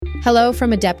Hello from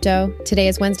Adepto. Today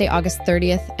is Wednesday, August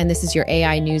 30th, and this is your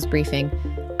AI news briefing.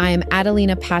 I am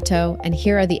Adelina Pato, and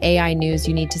here are the AI news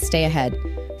you need to stay ahead.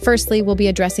 Firstly, we'll be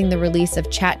addressing the release of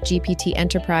ChatGPT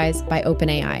Enterprise by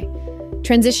OpenAI,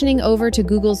 transitioning over to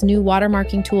Google's new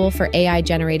watermarking tool for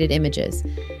AI-generated images.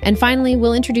 And finally,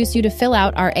 we'll introduce you to Fill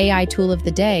Out, our AI tool of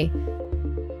the day.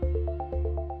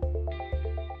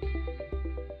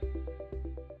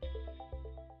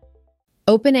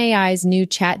 OpenAI's new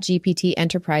ChatGPT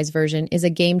Enterprise version is a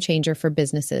game changer for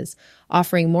businesses,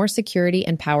 offering more security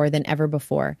and power than ever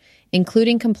before,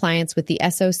 including compliance with the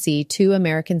SOC 2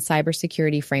 American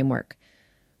Cybersecurity Framework.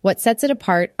 What sets it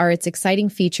apart are its exciting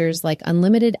features like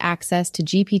unlimited access to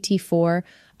GPT-4,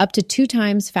 up to 2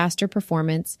 times faster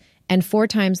performance, and 4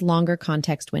 times longer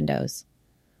context windows.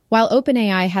 While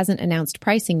OpenAI hasn't announced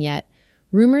pricing yet,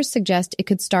 rumors suggest it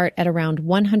could start at around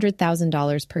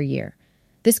 $100,000 per year.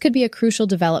 This could be a crucial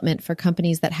development for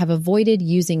companies that have avoided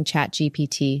using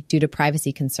ChatGPT due to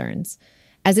privacy concerns,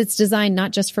 as it's designed not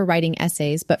just for writing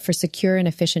essays, but for secure and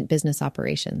efficient business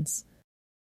operations.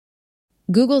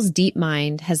 Google's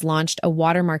DeepMind has launched a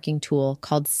watermarking tool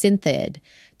called Synthid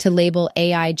to label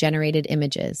AI-generated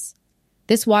images.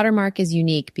 This watermark is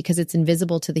unique because it's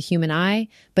invisible to the human eye,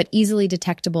 but easily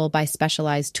detectable by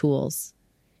specialized tools.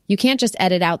 You can't just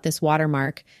edit out this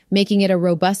watermark, making it a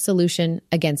robust solution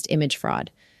against image fraud.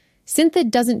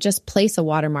 Synthid doesn't just place a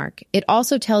watermark, it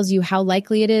also tells you how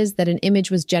likely it is that an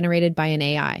image was generated by an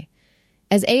AI.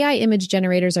 As AI image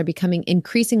generators are becoming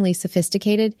increasingly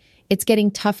sophisticated, it's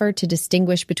getting tougher to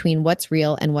distinguish between what's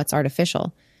real and what's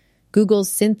artificial.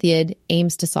 Google's Synthid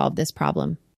aims to solve this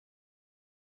problem.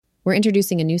 We're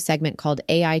introducing a new segment called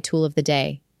AI Tool of the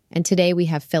Day, and today we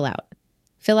have Fill Out.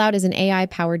 Fill Out is an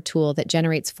AI-powered tool that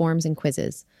generates forms and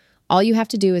quizzes. All you have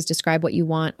to do is describe what you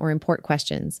want or import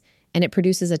questions, and it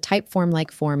produces a type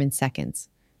form-like form in seconds.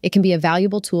 It can be a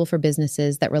valuable tool for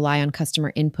businesses that rely on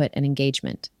customer input and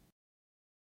engagement.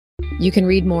 You can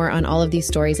read more on all of these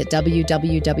stories at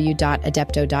www.adepto.ai.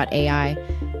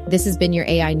 This has been your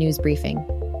AI News Briefing.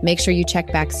 Make sure you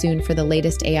check back soon for the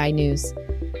latest AI news.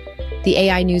 The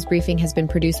AI News Briefing has been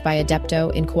produced by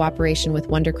Adepto in cooperation with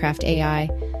Wondercraft AI.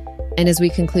 And as we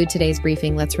conclude today's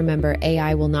briefing, let's remember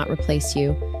AI will not replace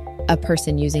you. A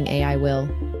person using AI will.